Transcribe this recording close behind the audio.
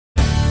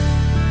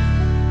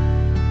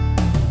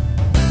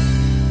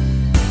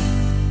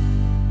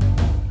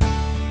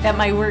At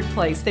my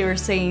workplace, they were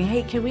saying,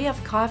 hey, can we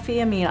have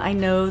coffee? I mean, I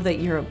know that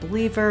you're a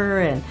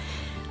believer and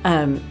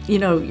you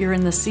know, you're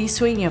in the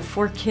C-suite, you have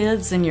 4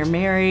 kids and you're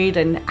married,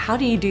 and how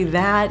do you do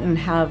that and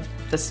have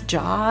this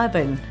job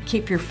and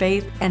keep your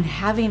faith? And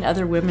having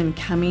other women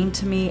coming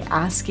to me,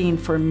 asking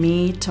for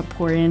me to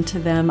pour into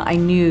them, I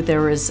knew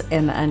there was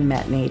an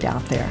unmet need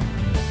out there.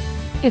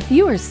 If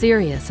you are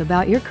serious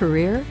about your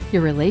career,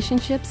 your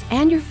relationships,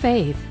 and your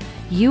faith,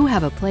 you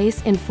have a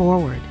place in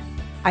Forward.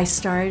 I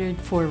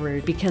started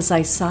Forward because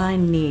I saw a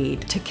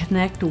need to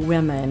connect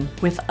women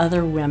with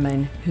other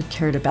women who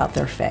cared about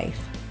their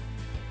faith.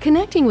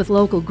 Connecting with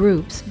local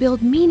groups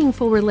build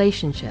meaningful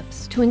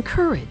relationships to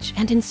encourage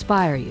and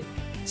inspire you.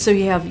 So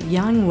you have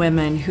young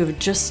women who have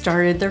just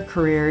started their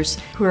careers,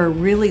 who are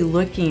really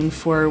looking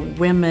for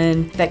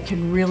women that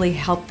can really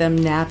help them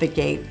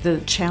navigate the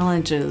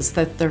challenges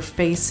that they're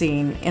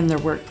facing in their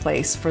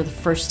workplace for the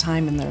first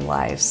time in their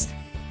lives.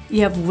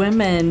 You have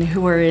women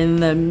who are in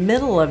the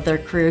middle of their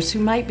careers who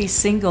might be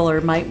single or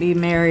might be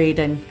married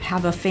and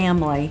have a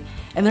family,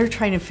 and they're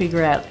trying to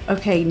figure out,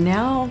 okay,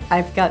 now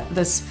I've got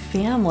this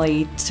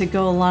family to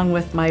go along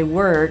with my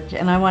work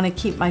and I want to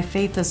keep my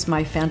faith as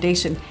my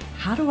foundation.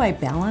 How do I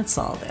balance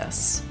all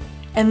this?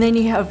 And then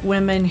you have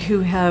women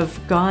who have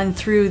gone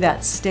through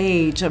that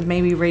stage of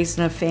maybe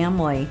raising a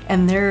family,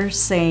 and they're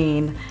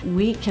saying,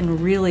 we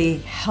can really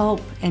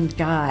help and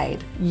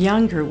guide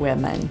younger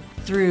women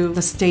through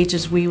the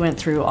stages we went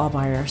through all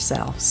by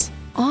ourselves.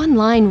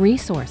 Online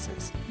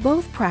resources,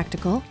 both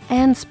practical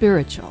and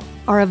spiritual,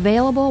 are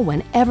available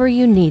whenever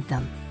you need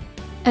them.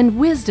 And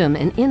wisdom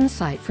and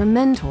insight from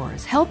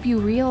mentors help you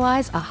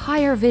realize a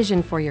higher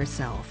vision for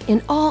yourself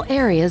in all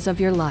areas of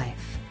your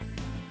life.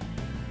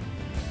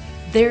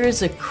 There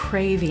is a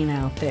craving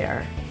out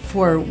there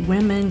for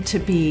women to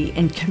be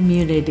in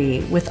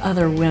community with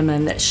other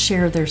women that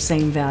share their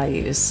same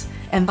values.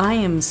 And I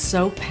am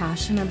so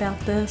passionate about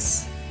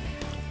this.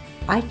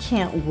 I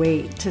can't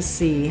wait to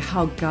see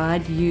how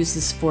God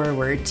uses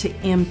Forward to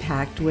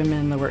impact women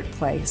in the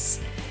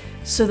workplace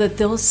so that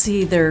they'll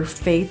see their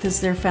faith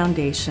as their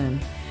foundation,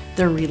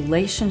 their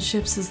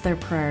relationships as their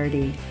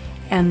priority,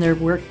 and their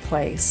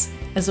workplace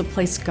as a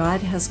place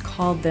God has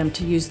called them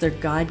to use their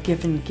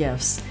God-given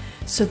gifts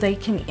so they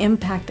can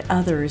impact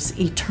others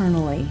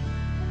eternally.